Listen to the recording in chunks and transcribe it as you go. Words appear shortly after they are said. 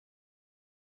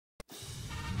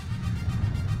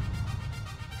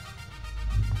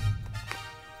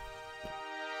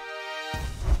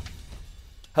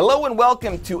Hello and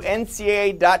welcome to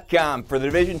NCAA.com for the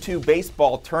Division II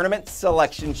Baseball Tournament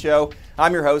Selection Show.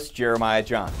 I'm your host, Jeremiah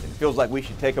Johnson. It feels like we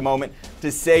should take a moment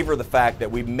to savor the fact that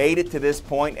we've made it to this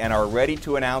point and are ready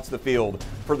to announce the field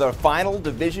for the final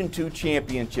Division II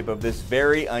championship of this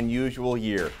very unusual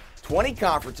year. 20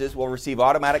 conferences will receive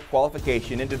automatic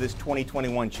qualification into this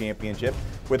 2021 championship,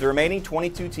 with the remaining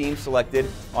 22 teams selected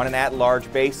on an at-large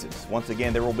basis. Once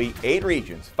again, there will be 8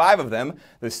 regions. 5 of them,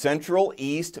 the Central,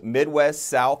 East, Midwest,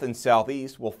 South, and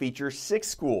Southeast, will feature 6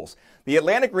 schools. The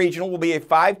Atlantic Regional will be a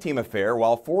 5-team affair,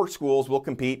 while 4 schools will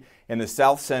compete in the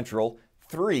South Central,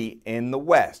 3 in the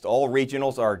West. All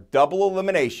regionals are double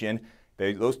elimination.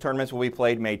 Those tournaments will be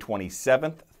played May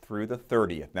 27th through the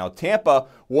 30th. Now, Tampa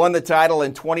won the title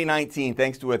in 2019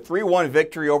 thanks to a 3-1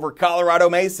 victory over Colorado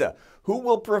Mesa. Who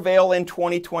will prevail in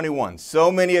 2021?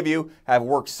 So many of you have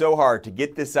worked so hard to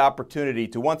get this opportunity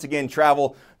to once again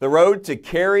travel the road to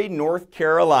Cary, North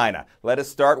Carolina. Let us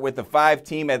start with the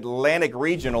 5-team Atlantic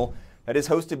Regional that is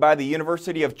hosted by the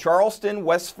University of Charleston,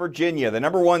 West Virginia. The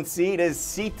number 1 seed is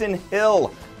Seton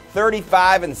Hill.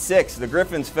 35-6. The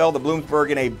Griffins fell to Bloomsburg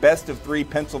in a best-of-3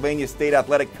 Pennsylvania State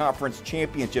Athletic Conference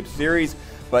Championship Series,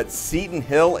 but Seton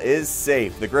Hill is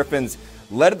safe. The Griffins,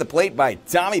 led at the plate by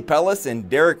Tommy Pellis and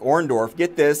Derek Orndorff.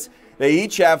 Get this, they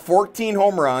each have 14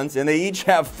 home runs and they each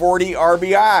have 40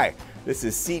 RBI. This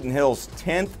is Seton Hill's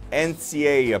 10th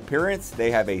NCAA appearance.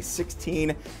 They have a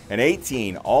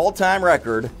 16-18 all-time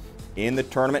record in the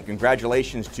tournament.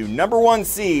 Congratulations to number 1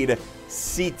 seed,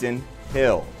 Seton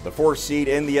Hill. The 4th seed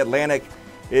in the Atlantic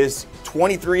is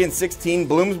 23-16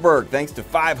 Bloomsburg. Thanks to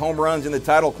 5 home runs in the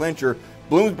title clincher,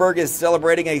 Bloomsburg is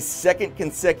celebrating a 2nd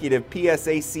consecutive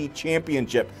PSAC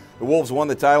championship. The Wolves won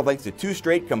the title thanks to 2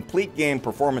 straight complete game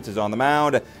performances on the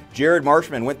mound. Jared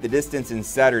Marshman went the distance in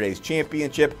Saturday's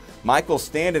championship. Michael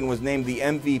Standen was named the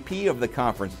MVP of the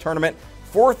conference tournament.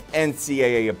 4th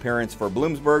NCAA appearance for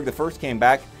Bloomsburg. The first came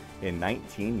back in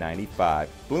 1995.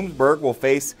 Bloomsburg will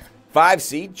face 5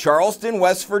 seed Charleston,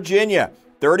 West Virginia,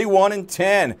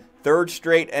 31-10. 3rd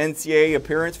straight NCAA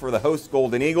appearance for the host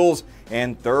Golden Eagles,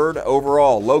 and 3rd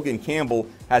overall. Logan Campbell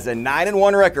has a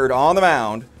 9-1 record on the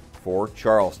mound for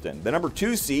Charleston. The number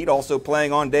 2 seed also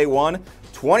playing on day 1,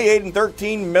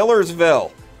 28-13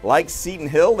 Millersville. Like Seton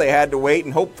Hill, they had to wait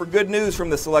and hope for good news from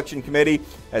the selection committee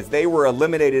as they were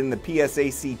eliminated in the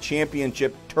PSAC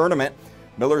championship tournament.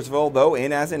 Millersville, though,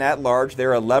 in as an at-large,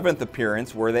 their 11th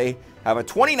appearance, where they have a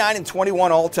 29-21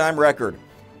 all-time record.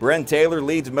 Bren Taylor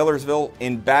leads Millersville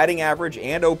in batting average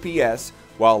and OPS,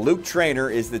 while Luke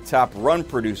Traynor is the top run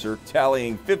producer,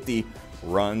 tallying 50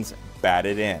 runs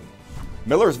batted in.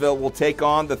 Millersville will take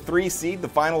on the 3 seed, the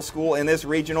final school in this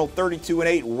regional,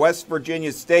 32-8 West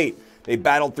Virginia State. They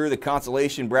battled through the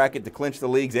consolation bracket to clinch the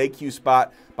league's AQ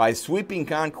spot by sweeping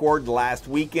Concord last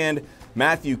weekend.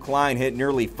 Matthew Klein hit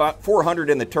nearly 400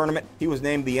 in the tournament. He was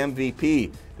named the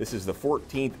MVP. This is the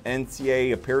 14th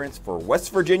NCAA appearance for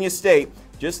West Virginia State,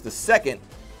 just the 2nd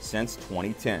since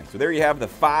 2010. So there you have the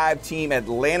 5-team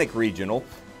Atlantic Regional.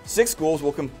 6 schools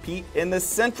will compete in the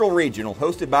Central Regional,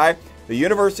 hosted by the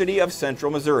University of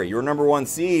Central Missouri. Your number 1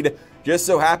 seed just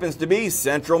so happens to be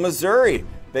Central Missouri.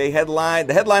 The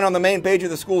headline on the main page of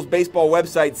the school's baseball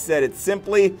website said it's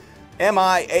simply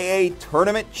MIAA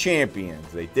Tournament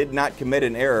Champions. They did not commit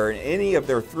an error in any of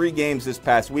their 3 games this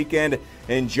past weekend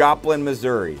in Joplin,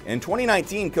 Missouri. In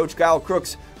 2019, Coach Kyle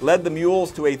Crooks led the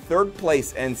Mules to a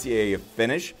 3rd-place NCAA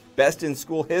finish, best in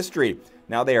school history.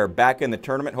 Now they are back in the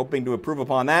tournament, hoping to improve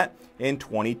upon that in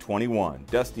 2021.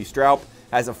 Dusty Stroup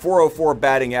has a .404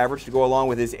 batting average to go along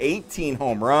with his 18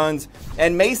 home runs,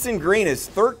 and Mason Green is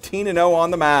 13-0 on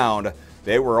the mound.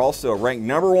 They were also ranked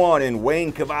number 1 in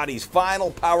Wayne Cavati's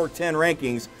final Power 10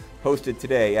 rankings, posted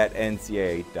today at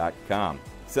NCAA.com.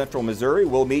 Central Missouri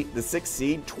will meet the 6th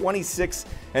seed,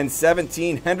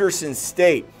 26-17 Henderson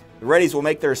State. The Reddies will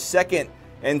make their 2nd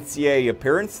NCAA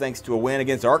appearance thanks to a win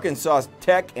against Arkansas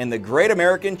Tech in the Great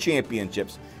American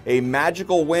Championships. A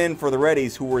magical win for the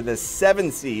Reddies, who were the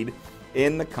 7th seed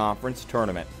in the conference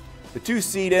tournament. The 2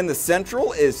 seed in the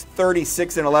Central is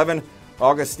 36-11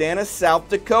 Augustana, South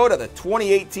Dakota. The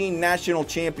 2018 national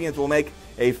champions will make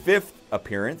a 5th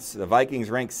appearance. The Vikings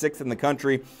rank 6th in the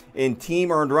country in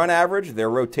team earned run average.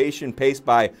 Their rotation paced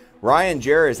by Ryan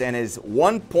Jarris and his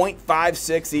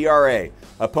 1.56 ERA.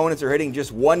 Opponents are hitting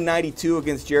just .192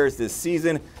 against Jarris this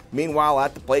season. Meanwhile,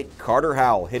 at the plate, Carter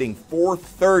Howell hitting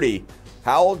 .430.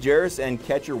 Howell, Jarris, and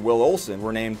catcher Will Olson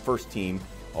were named 1st team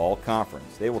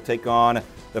All-Conference. They will take on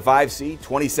the 5 seed,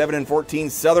 27-14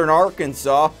 Southern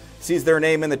Arkansas. Sees their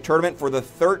name in the tournament for the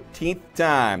 13th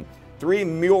time. 3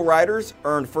 Mule Riders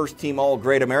earned 1st team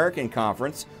All-Great American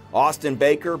Conference. Austin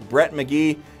Baker, Brett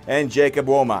McGee, and Jacob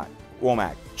Womack.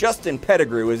 Womack. Justin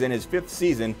Pettigrew is in his 5th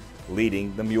season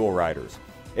leading the Mule Riders.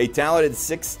 A talented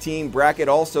 6-team bracket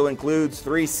also includes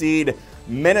 3-seed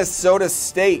Minnesota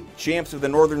State, champs of the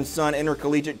Northern Sun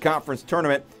Intercollegiate Conference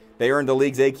Tournament. They earned the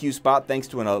league's AQ spot thanks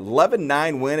to an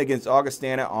 11-9 win against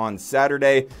Augustana on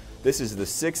Saturday. This is the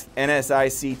 6th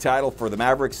NSIC title for the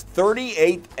Mavericks,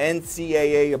 38th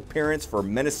NCAA appearance for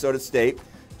Minnesota State.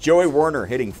 Joey Werner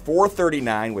hitting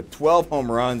 .439 with 12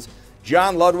 home runs.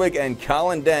 John Ludwig and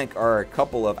Colin Denk are a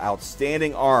couple of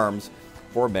outstanding arms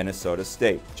for Minnesota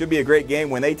State. Should be a great game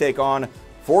when they take on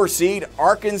 4-seed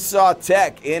Arkansas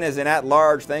Tech in as an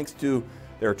at-large thanks to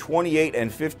their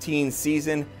 28-15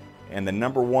 season and the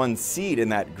 #1 seed in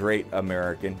that great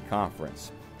American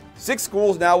Conference. 6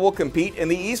 schools now will compete in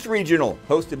the East Regional,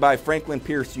 hosted by Franklin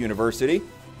Pierce University.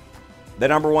 The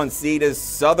 #1 seed is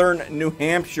Southern New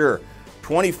Hampshire,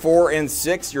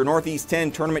 24-6, your Northeast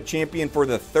 10 tournament champion for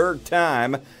the 3rd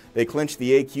time. They clinched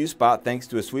the AQ spot thanks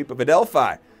to a sweep of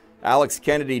Adelphi. Alex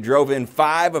Kennedy drove in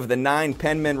 5 of the 9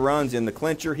 Penman runs in the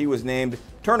clincher. He was named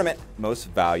Tournament Most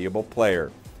Valuable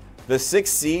Player. The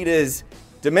 6th seed is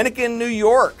Dominican New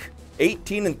York.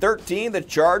 18-13, the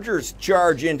Chargers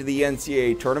charge into the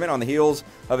NCAA tournament on the heels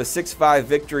of a 6-5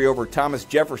 victory over Thomas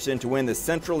Jefferson to win the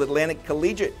Central Atlantic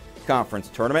Collegiate Conference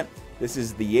Tournament. This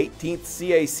is the 18th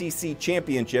CACC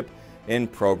championship in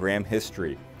program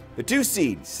history. The 2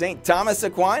 seed, St. Thomas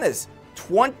Aquinas,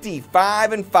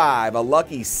 25-5, a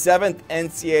lucky 7th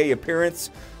NCAA appearance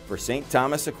for St.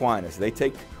 Thomas Aquinas. They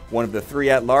take one of the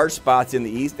 3 at-large spots in the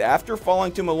East after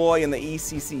falling to Malloy in the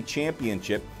ECC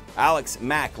championship. Alex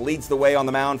Mack leads the way on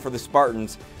the mound for the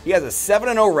Spartans. He has a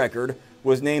 7-0 record,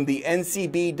 was named the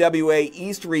NCBWA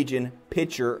East Region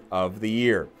Pitcher of the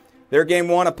Year. Their Game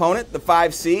 1 opponent, the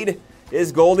 5 seed,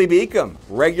 is Goldie Beacom,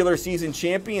 regular season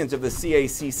champions of the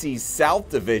CACC's South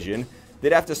Division.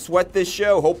 They'd have to sweat this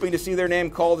show, hoping to see their name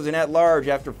called as an at-large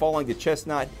after falling to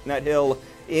Chestnut Hill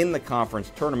in the conference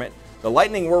tournament. The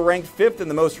Lightning were ranked 5th in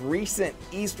the most recent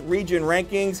East Region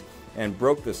rankings and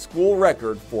broke the school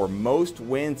record for most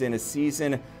wins in a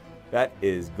season. That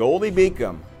is Goldie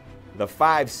Beacom, the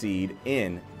 5 seed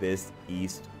in this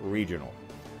East Regional.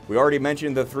 We already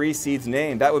mentioned the 3 seeds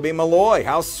name. That would be Malloy.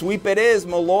 How sweep it is.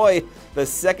 Malloy, the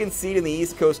 2nd seed in the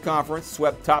East Coast Conference,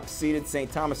 swept top-seeded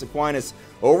St. Thomas Aquinas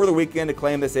over the weekend to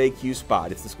claim this AQ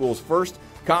spot. It's the school's first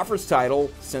conference title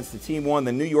since the team won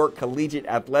the New York Collegiate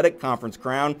Athletic Conference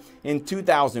crown in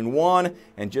 2001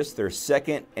 and just their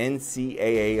 2nd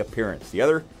NCAA appearance. The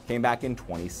other came back in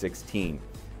 2016.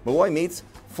 Malloy meets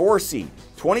 4 seed,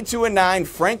 22-9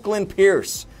 Franklin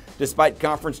Pierce. Despite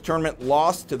conference tournament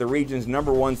loss to the region's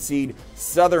 #1 seed,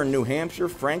 Southern New Hampshire,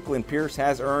 Franklin Pierce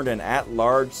has earned an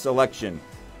at-large selection.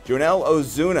 Jonel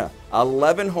Ozuna,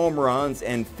 11 home runs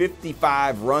and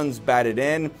 55 runs batted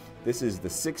in. This is the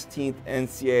 16th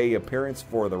NCAA appearance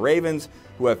for the Ravens,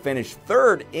 who have finished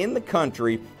 3rd in the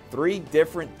country 3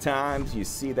 different times. You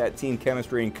see that team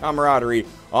chemistry and camaraderie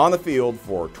on the field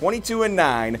for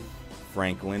 22-9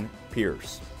 Franklin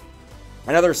Pierce.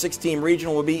 Another 6-team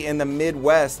regional will be in the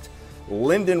Midwest.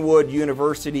 Lindenwood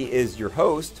University is your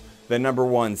host. The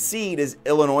 #1 seed is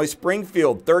Illinois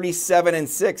Springfield,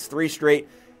 37-6, 3 straight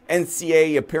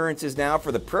NCAA appearances now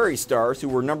for the Prairie Stars, who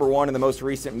were #1 in the most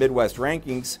recent Midwest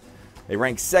rankings. They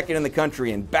rank 2nd in the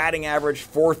country in batting average,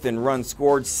 4th in runs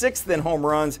scored, 6th in home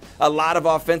runs, a lot of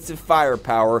offensive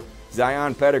firepower.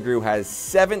 Zion Pettigrew has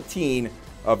 17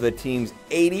 of the team's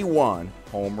 81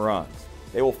 home runs.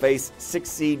 They will face 6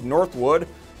 seed Northwood,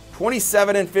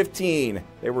 27-15.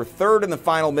 They were 3rd in the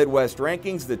final Midwest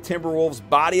rankings. The Timberwolves'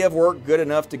 body of work good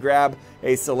enough to grab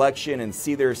a selection and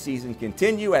see their season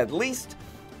continue at least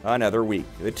another week.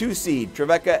 The 2 seed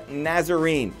Trevecca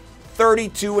Nazarene,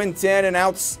 32-10, an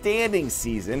outstanding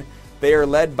season. They are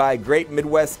led by great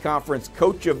Midwest Conference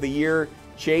Coach of the Year,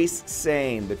 Chase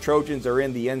Sane. The Trojans are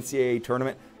in the NCAA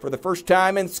tournament for the first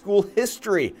time in school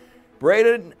history.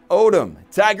 Braden Odom,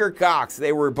 Tiger Cox,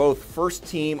 they were both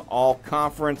first-team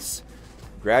all-conference.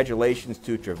 Congratulations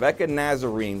to Trevecca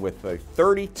Nazarene with a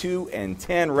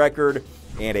 32-10 record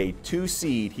and a 2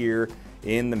 seed here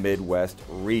in the Midwest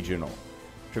Regional.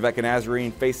 Trevecca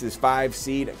Nazarene faces 5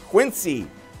 seed Quincy,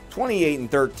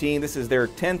 28-13. This is their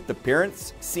 10th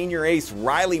appearance. Senior ace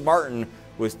Riley Martin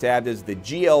was tabbed as the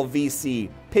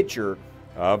GLVC Pitcher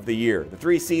of the Year. The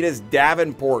 3 seed is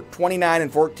Davenport,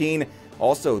 29-14.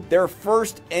 Also, their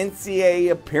first NCAA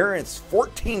appearance,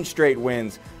 14 straight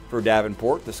wins for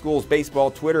Davenport. The school's baseball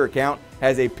Twitter account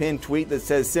has a pinned tweet that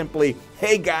says simply,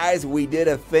 "Hey guys, we did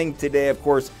a thing today." Of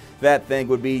course, that thing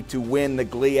would be to win the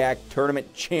GLIAC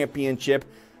Tournament Championship.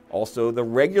 Also, the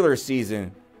regular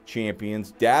season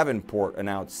champions, Davenport, an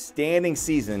outstanding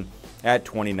season at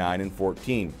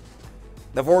 29-14.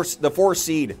 The four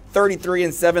seed,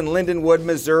 33-7 Lindenwood,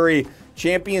 Missouri,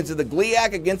 champions of the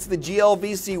GLIAC against the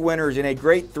GLVC winners in a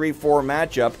great 3-4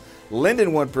 matchup.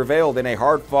 Lindenwood prevailed in a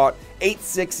hard-fought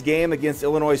 8-6 game against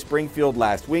Illinois Springfield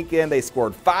last weekend. They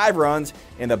scored 5 runs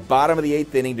in the bottom of the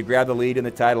 8th inning to grab the lead in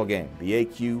the title game. The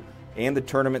AQ and the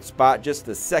tournament spot, just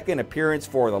the second appearance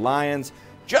for the Lions.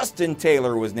 Justin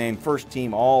Taylor was named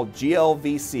first-team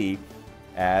All-GLVC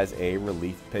as a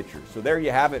relief pitcher. So there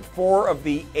you have it, 4 of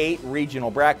the 8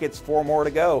 regional brackets, 4 more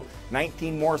to go.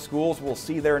 19 more schools will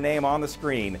see their name on the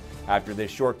screen after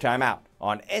this short timeout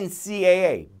on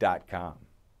NCAA.com.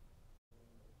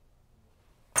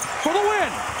 For the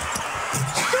win!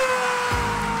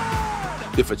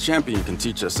 If a champion can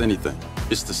teach us anything,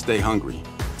 it's to stay hungry,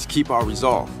 to keep our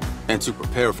resolve, and to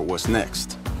prepare for what's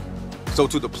next. So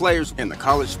to the players in the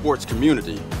college sports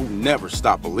community who never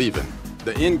stop believing,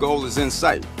 the end goal is in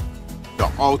sight,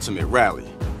 the ultimate rally,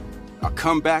 a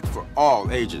comeback for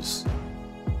all ages.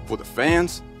 For the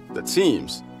fans, the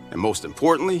teams, and most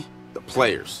importantly, the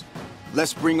players.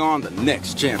 Let's bring on the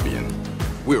next champion.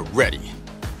 We're ready.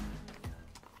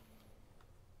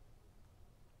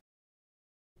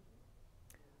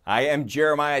 I am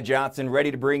Jeremiah Johnson,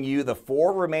 ready to bring you the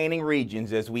 4 remaining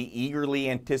regions as we eagerly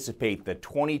anticipate the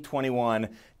 2021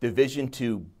 Division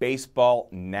II Baseball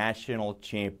National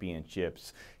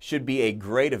Championships. Should be a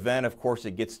great event. Of course,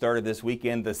 it gets started this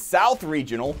weekend. The South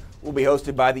Regional will be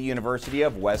hosted by the University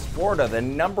of West Florida, the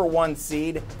 #1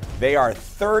 seed. They are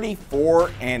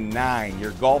 34-9.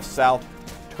 Your Gulf South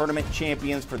Tournament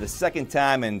champions for the second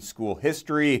time in school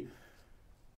history.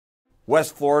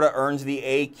 West Florida earns the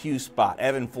AQ spot.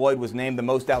 Evan Floyd was named the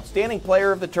most outstanding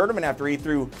player of the tournament after he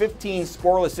threw 15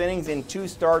 scoreless innings in 2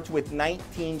 starts with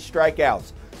 19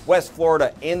 strikeouts. West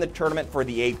Florida in the tournament for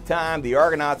the 8th time. The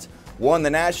Argonauts won the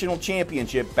national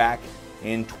championship back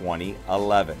in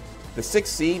 2011. The 6th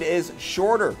seed is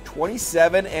shorter,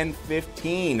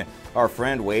 27-15. Our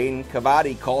friend Wayne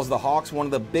Cavadi calls the Hawks one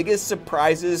of the biggest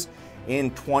surprises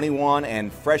in 21,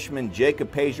 and freshman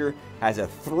Jacob Pazier has a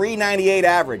 .398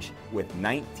 average with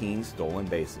 19 stolen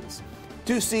bases.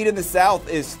 2 seed in the South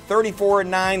is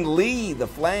 34-9 Lee. The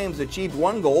Flames achieved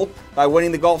 1 goal by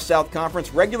winning the Gulf South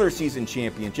Conference regular season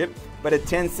championship, but a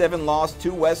 10-7 loss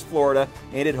to West Florida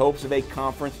ended hopes of a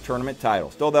conference tournament title.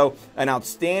 Still, though, an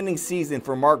outstanding season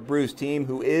for Mark Bruce's team,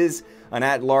 who is an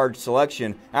at-large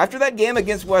selection. After that game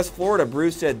against West Florida,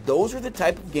 Bruce said, "Those are the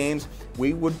type of games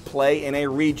we would play in a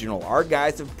regional. Our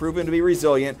guys have proven to be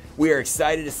resilient. We are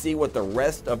excited to see what the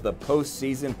rest of the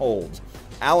postseason holds."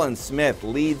 Alan Smith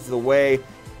leads the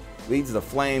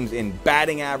Flames in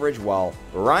batting average, while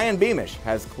Ryan Beamish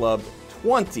has clubbed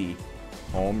 20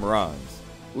 home runs.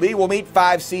 Lee will meet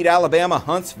 5 seed Alabama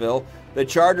Huntsville. The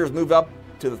Chargers move up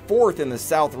to the 4th in the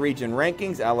South Region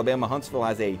rankings. Alabama Huntsville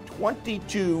has a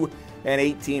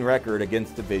 22-18 record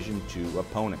against Division II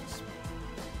opponents.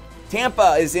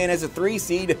 Tampa is in as a 3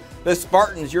 seed. The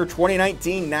Spartans, your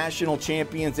 2019 national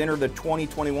champions, enter the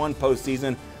 2021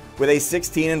 postseason with a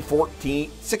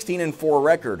 16-4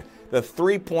 record. The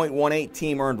 3.18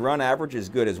 team earned run average is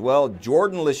good as well.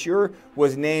 Jordan LeSure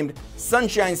was named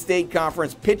Sunshine State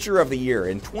Conference Pitcher of the Year.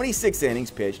 In 26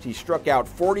 innings pitched, he struck out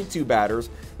 42 batters,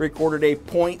 recorded a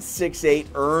 .68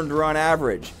 earned run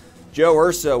average. Joe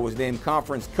Urso was named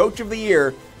Conference Coach of the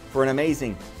Year for an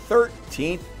amazing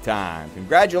 13th time.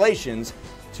 Congratulations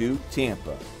to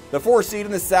Tampa. The 4 seed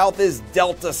in the South is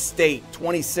Delta State,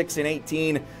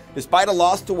 26-18. Despite a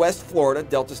loss to West Florida,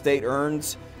 Delta State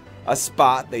earns a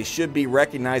spot. They should be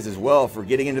recognized as well for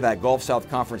getting into that Gulf South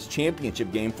Conference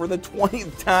championship game for the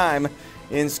 20th time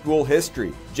in school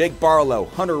history. Jake Barlow,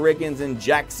 Hunter Riggins, and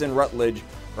Jackson Rutledge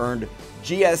earned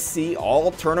GSC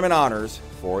All-Tournament honors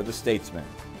for the Statesmen.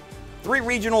 3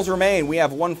 regionals remain. We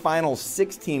have one final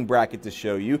 16 bracket to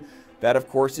show you. That, of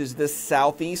course, is the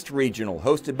Southeast Regional,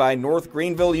 hosted by North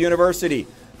Greenville University.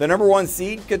 The #1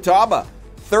 seed, Catawba,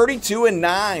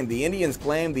 32-9. The Indians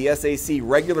claimed the SAC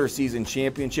regular season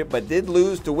championship, but did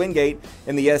lose to Wingate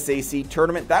in the SAC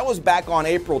tournament. That was back on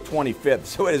April 25th,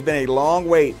 so it has been a long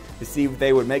wait to see if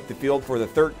they would make the field for the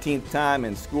 13th time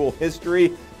in school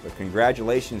history. But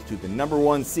congratulations to the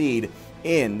 #1 seed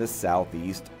in the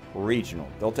Southeast Regional.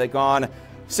 They'll take on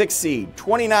 6 seed,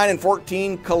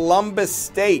 29-14 Columbus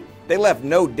State. They left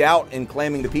no doubt in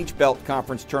claiming the Peach Belt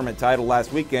Conference tournament title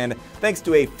last weekend thanks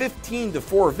to a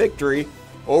 15-4 victory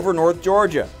over North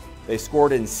Georgia. They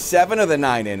scored in 7 of the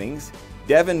 9 innings.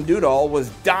 Devin Dudall was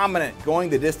dominant, going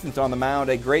the distance on the mound.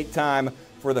 A great time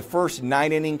for the first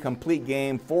 9-inning complete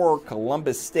game for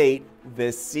Columbus State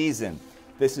this season.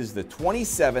 This is the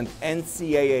 27th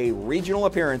NCAA regional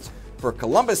appearance for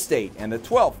Columbus State and the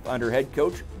 12th under head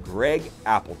coach Greg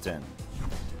Appleton.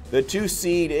 The 2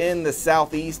 seed in the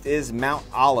Southeast is Mount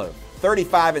Olive.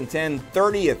 35-10,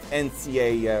 30th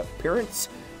NCAA appearance.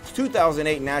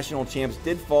 2008 national champs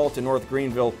did fall to North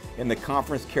Greenville in the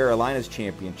Conference Carolinas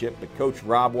Championship, but Coach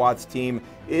Rob Watt's team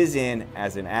is in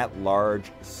as an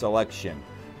at-large selection.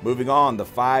 Moving on, the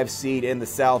 5 seed in the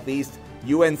Southeast,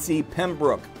 UNC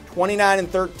Pembroke,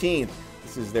 29-13.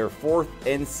 This is their 4th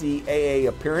NCAA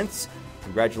appearance.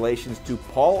 Congratulations to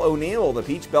Paul O'Neill, the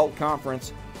Peach Belt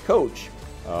Conference Coach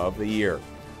of the Year.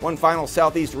 One final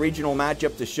Southeast Regional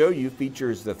matchup to show you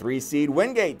features the 3 seed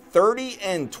Wingate,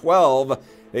 30-12.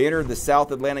 They entered the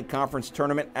South Atlantic Conference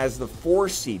tournament as the 4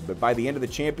 seed, but by the end of the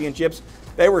championships,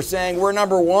 they were saying we're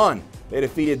number 1. They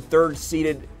defeated 3rd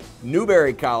seeded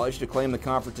Newberry College to claim the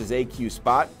conference's AQ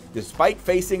spot. Despite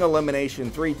facing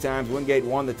elimination 3 times, Wingate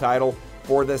won the title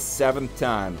for the 7th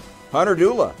time. Hunter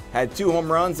Dula had 2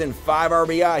 home runs and 5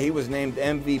 RBI. He was named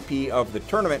MVP of the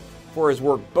tournament for his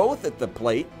work both at the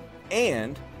plate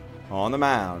and on the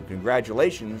mound.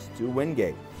 Congratulations to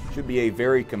Wingate. Should be a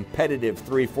very competitive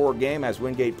 3-4 game as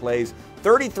Wingate plays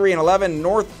 33-11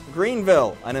 North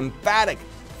Greenville. An emphatic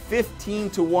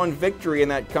 15-1 victory in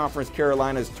that Conference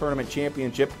Carolinas Tournament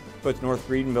Championship puts North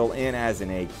Greenville in as an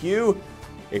AQ,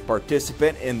 a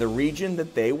participant in the region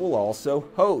that they will also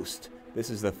host. This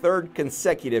is the 3rd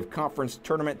consecutive conference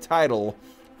tournament title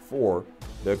for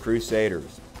the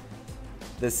Crusaders.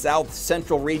 The South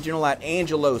Central Regional at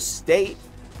Angelo State.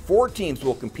 4 teams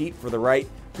will compete for the right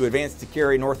to advance to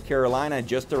carry North Carolina.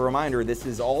 Just a reminder, this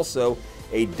is also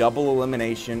a double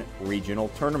elimination regional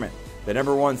tournament. The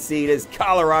number 1 seed is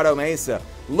Colorado Mesa.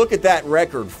 Look at that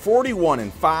record,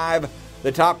 41-5.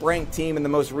 The top-ranked team in the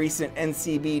most recent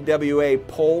NCBWA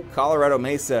poll, Colorado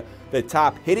Mesa, the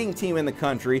top hitting team in the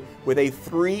country with a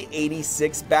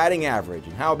 .386 batting average.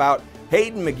 And how about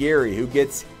Hayden McGeary, who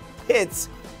gets hits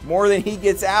more than he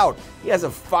gets out? He has a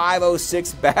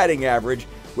 .506 batting average,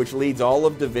 which leads all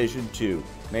of Division II.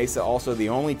 Mesa also the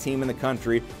only team in the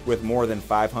country with more than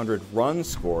 500 runs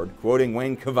scored. Quoting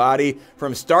Wayne Cavati,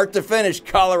 from start to finish,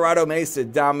 Colorado Mesa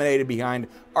dominated behind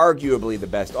arguably the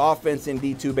best offense in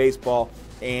D2 baseball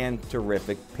and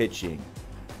terrific pitching.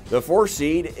 The 4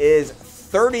 seed is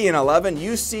 30-11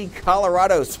 UC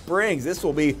Colorado Springs. This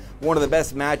will be one of the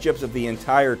best matchups of the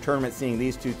entire tournament, seeing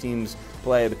these 2 teams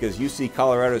play, because UC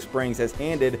Colorado Springs has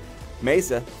handed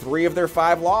Mesa 3 of their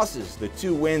 5 losses. The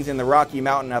 2 wins in the Rocky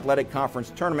Mountain Athletic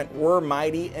Conference tournament were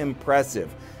mighty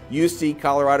impressive. UC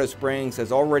Colorado Springs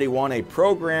has already won a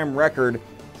program record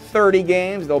 30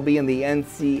 games. They'll be in the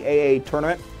NCAA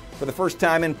tournament for the first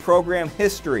time in program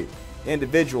history.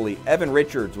 Individually, Evan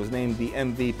Richards was named the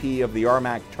MVP of the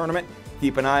RMAC tournament.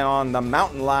 Keep an eye on the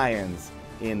Mountain Lions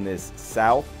in this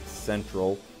South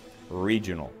Central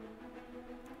Regional.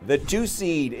 The 2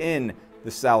 seed in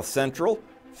the South Central,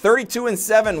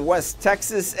 32-7 West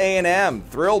Texas A&M.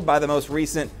 Thrilled by the most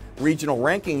recent regional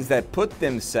rankings that put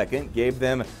them 2nd, gave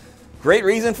them great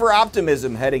reason for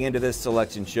optimism heading into this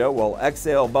selection show. Well,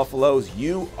 Exhale Buffaloes,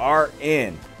 you are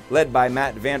in. Led by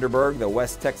Matt Vanderberg, the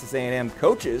West Texas A&M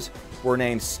coaches were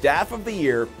named Staff of the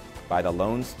Year by the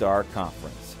Lone Star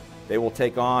Conference. They will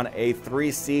take on a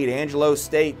 3 seed Angelo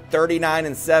State,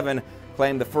 39-7,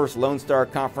 claimed the first Lone Star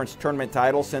Conference tournament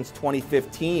title since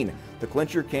 2015. The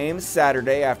clincher came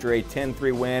Saturday after a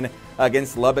 10-3 win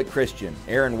against Lubbock Christian.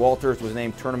 Aaron Walters was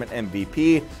named tournament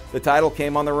MVP. The title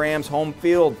came on the Rams' home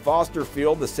field, Foster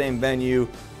Field, the same venue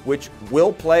which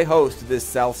will play host to this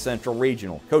South Central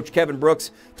Regional. Coach Kevin Brooks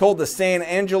told the San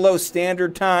Angelo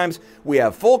Standard Times, "We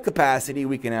have full capacity.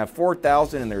 We can have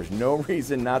 4,000, and there's no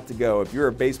reason not to go." If you're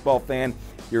a baseball fan,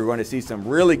 you're going to see some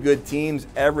really good teams,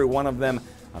 every one of them.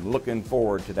 I'm looking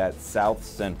forward to that South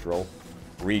Central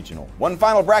Regional. One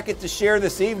final bracket to share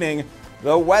this evening,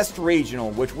 the West Regional,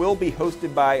 which will be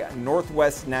hosted by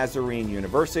Northwest Nazarene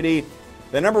University.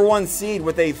 The number 1 seed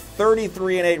with a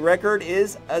 33-8 record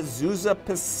is Azusa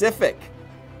Pacific.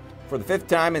 For the 5th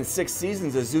time in 6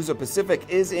 seasons, Azusa Pacific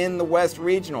is in the West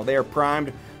Regional. They are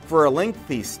primed for a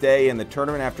lengthy stay in the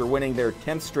tournament after winning their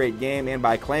 10th straight game and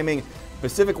by claiming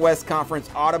Pacific West Conference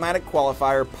Automatic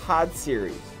Qualifier Pod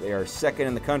Series. They are 2nd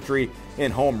in the country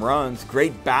in home runs.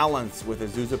 Great balance with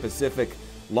Azusa Pacific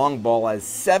long ball, as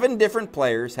 7 different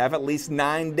players have at least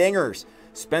 9 dingers.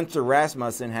 Spencer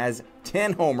Rasmussen has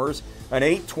 10 homers, an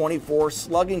 .824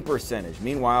 slugging percentage.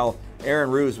 Meanwhile,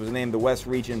 Aaron Roos was named the West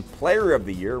Region Player of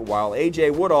the Year, while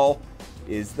A.J. Woodall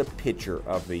is the Pitcher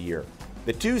of the Year.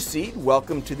 The 2 seed,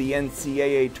 welcome to the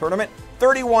NCAA tournament,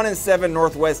 31-7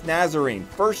 Northwest Nazarene.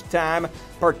 First-time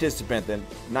participant. The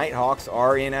Nighthawks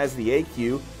are in as the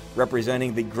AQ.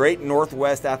 representing the Great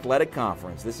Northwest Athletic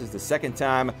Conference. This is the second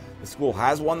time the school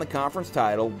has won the conference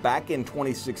title. Back in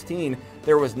 2016,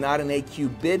 there was not an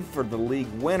AQ bid for the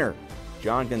league winner.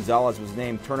 John Gonzalez was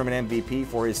named tournament MVP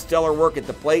for his stellar work at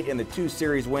the plate in the 2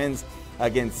 series wins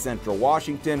against Central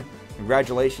Washington.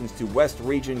 Congratulations to West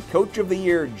Region Coach of the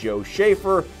Year, Joe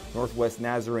Schaefer, Northwest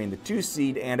Nazarene, the 2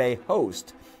 seed and a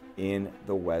host in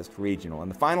the West Regional.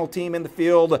 And the final team in the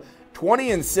field,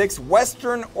 20-6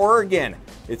 Western Oregon.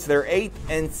 It's their 8th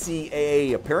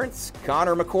NCAA appearance.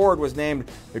 Connor McCord was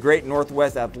named the Great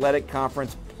Northwest Athletic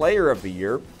Conference Player of the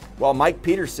Year, while Mike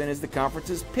Peterson is the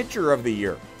conference's Pitcher of the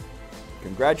Year.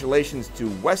 Congratulations to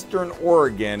Western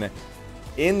Oregon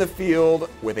in the field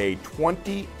with a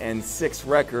 20-6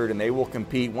 record, and they will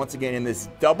compete once again in this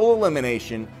double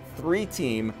elimination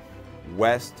 3-team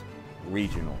West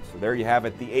Regional. So there you have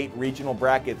it, the 8 regional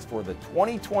brackets for the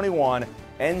 2021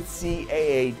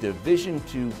 NCAA Division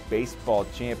II Baseball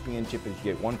Championship, as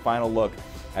you get one final look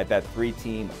at that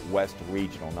 3-team West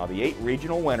Regional. Now the 8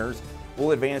 regional winners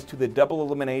will advance to the double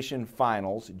elimination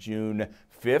finals June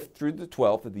 5th through the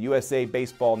 12th at the USA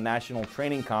Baseball National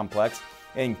Training Complex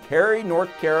in Cary, North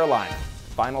Carolina.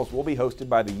 Finals will be hosted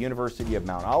by the University of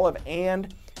Mount Olive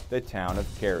and the town of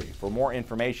Cary. For more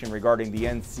information regarding the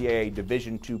NCAA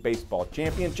Division II Baseball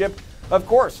Championship, of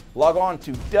course, log on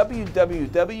to www.ncaa.com.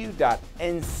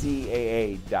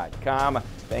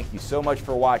 Thank you so much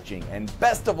for watching, and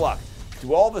best of luck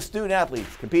to all the student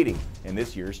athletes competing in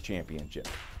this year's championship.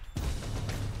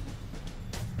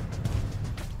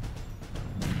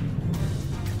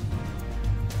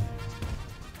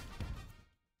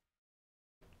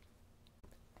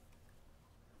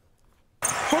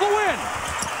 For the win!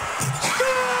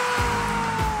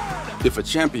 If a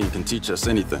champion can teach us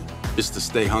anything, it's to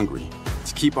stay hungry,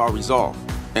 to keep our resolve,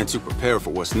 and to prepare for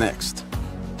what's next.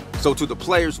 So to the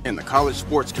players in the college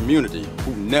sports community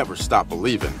who never stop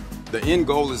believing, the end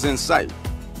goal is in sight,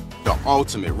 the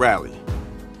ultimate rally,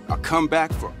 a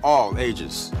comeback for all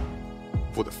ages.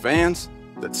 For the fans,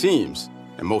 the teams,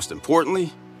 and most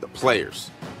importantly, the players.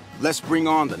 Let's bring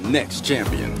on the next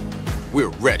champion. We're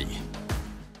ready.